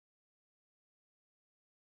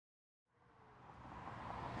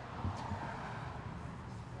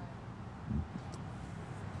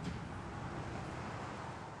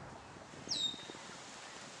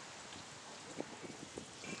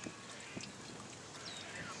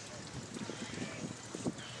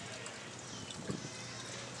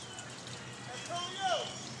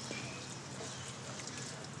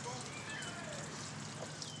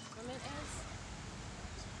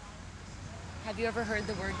you ever heard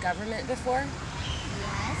the word government before? Yes.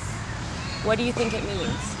 What do you think it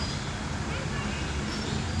means?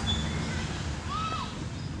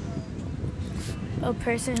 A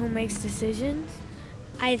person who makes decisions.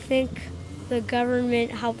 I think the government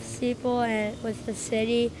helps people and with the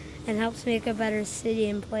city and helps make a better city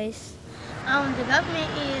and place. The government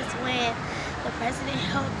is when the president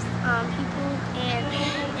helps people and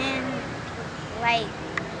like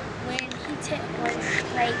when he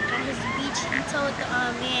like on his speech he told the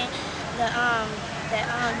man that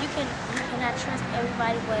you cannot trust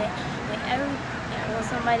everybody, but when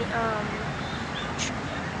somebody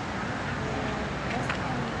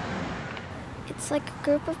It's like a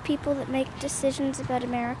group of people that make decisions about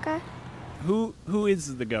America. Who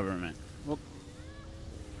is the government? Well,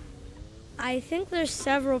 I think there's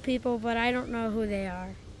several people, but I don't know who they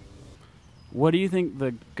are. what do you think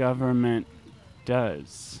the government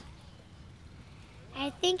does? I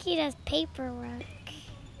think he does paperwork.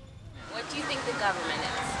 What do you think the government is?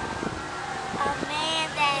 a man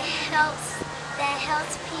that helps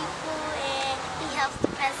people and he helps the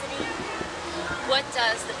president. What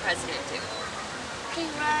does the president do? He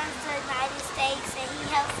runs the United States and he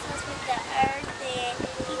helps us with the earth and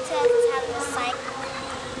he tells us how to recycle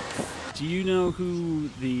things. Do you know who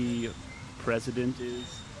the president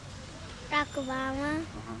is? Barack Obama.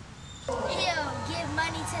 He'll give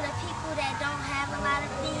money to the people that don't have a lot of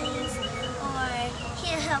things, or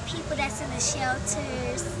he'll help people that's in the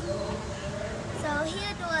shelters. So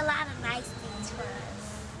he'll do a lot of nice things for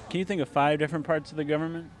us. Can you think of 5 different parts of the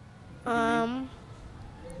government? I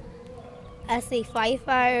say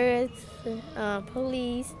firefighters,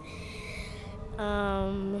 police,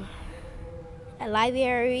 a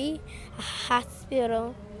library, a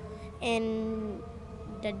hospital, and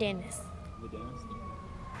the dentist. The dentist?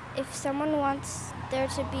 If someone wants there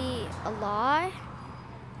to be a law,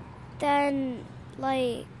 then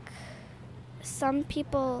like some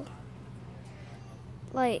people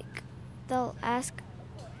like they'll ask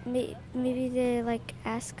maybe they like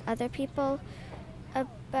ask other people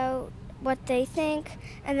about what they think,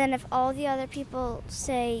 and then if all the other people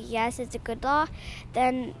say yes, it's a good law,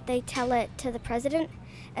 then they tell it to the president,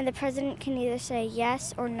 and the president can either say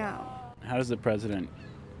yes or no. How does the president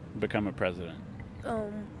become a president?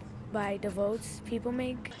 By the votes people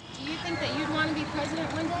make. Do you think that you'd want to be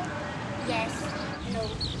president one day? Yes. No.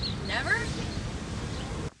 Never?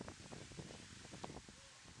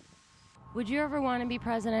 Would you ever want to be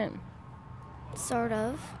president? Sort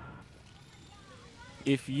of.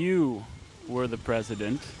 If you were the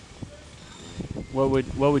president, what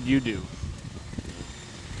would you do?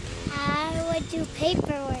 I would do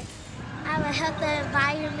paperwork. I would help the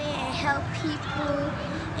environment and help people,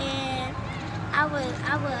 and I would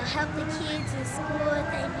help the kids in school if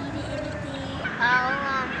they needed anything.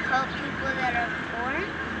 I'll help people that are poor.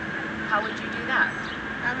 How would you do that?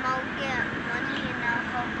 I'll get money and I'll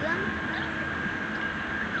help them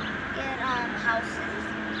get houses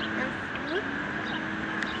and food.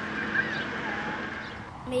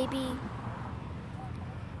 Maybe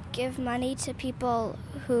give money to people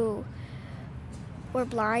who were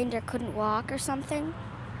blind or couldn't walk or something.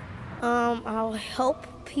 I'll help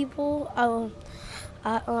people. I'll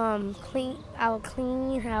clean. I'll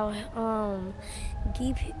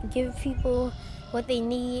give people what they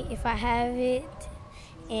need if I have it,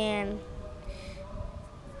 and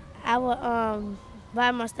I will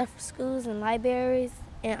buy my stuff for schools and libraries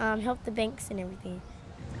and help the banks and everything.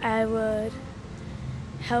 I would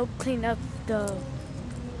help clean up the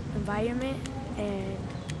environment, and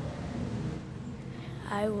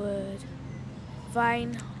I would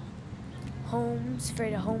find homes for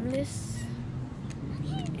the homeless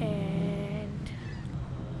and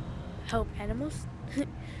help animals.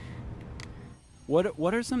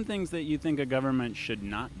 What are some things that you think a government should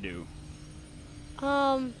not do?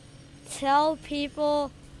 Tell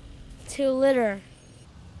people to litter.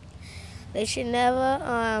 They should never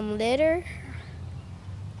litter.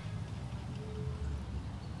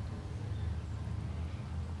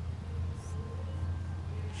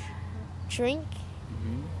 Drink.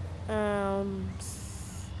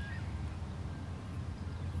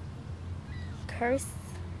 Curse.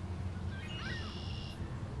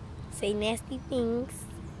 Say nasty things,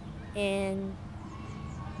 and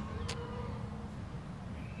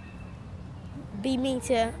be mean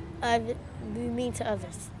to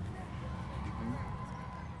others.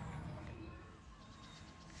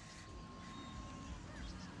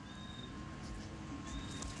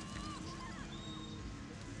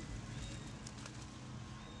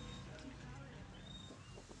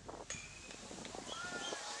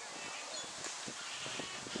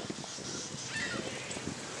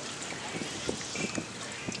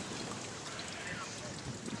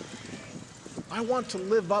 I want to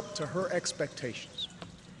live up to her expectations.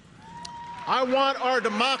 I want our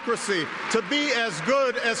democracy to be as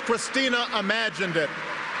good as Christina imagined it.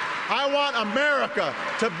 I want America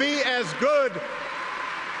to be as good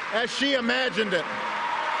as she imagined it.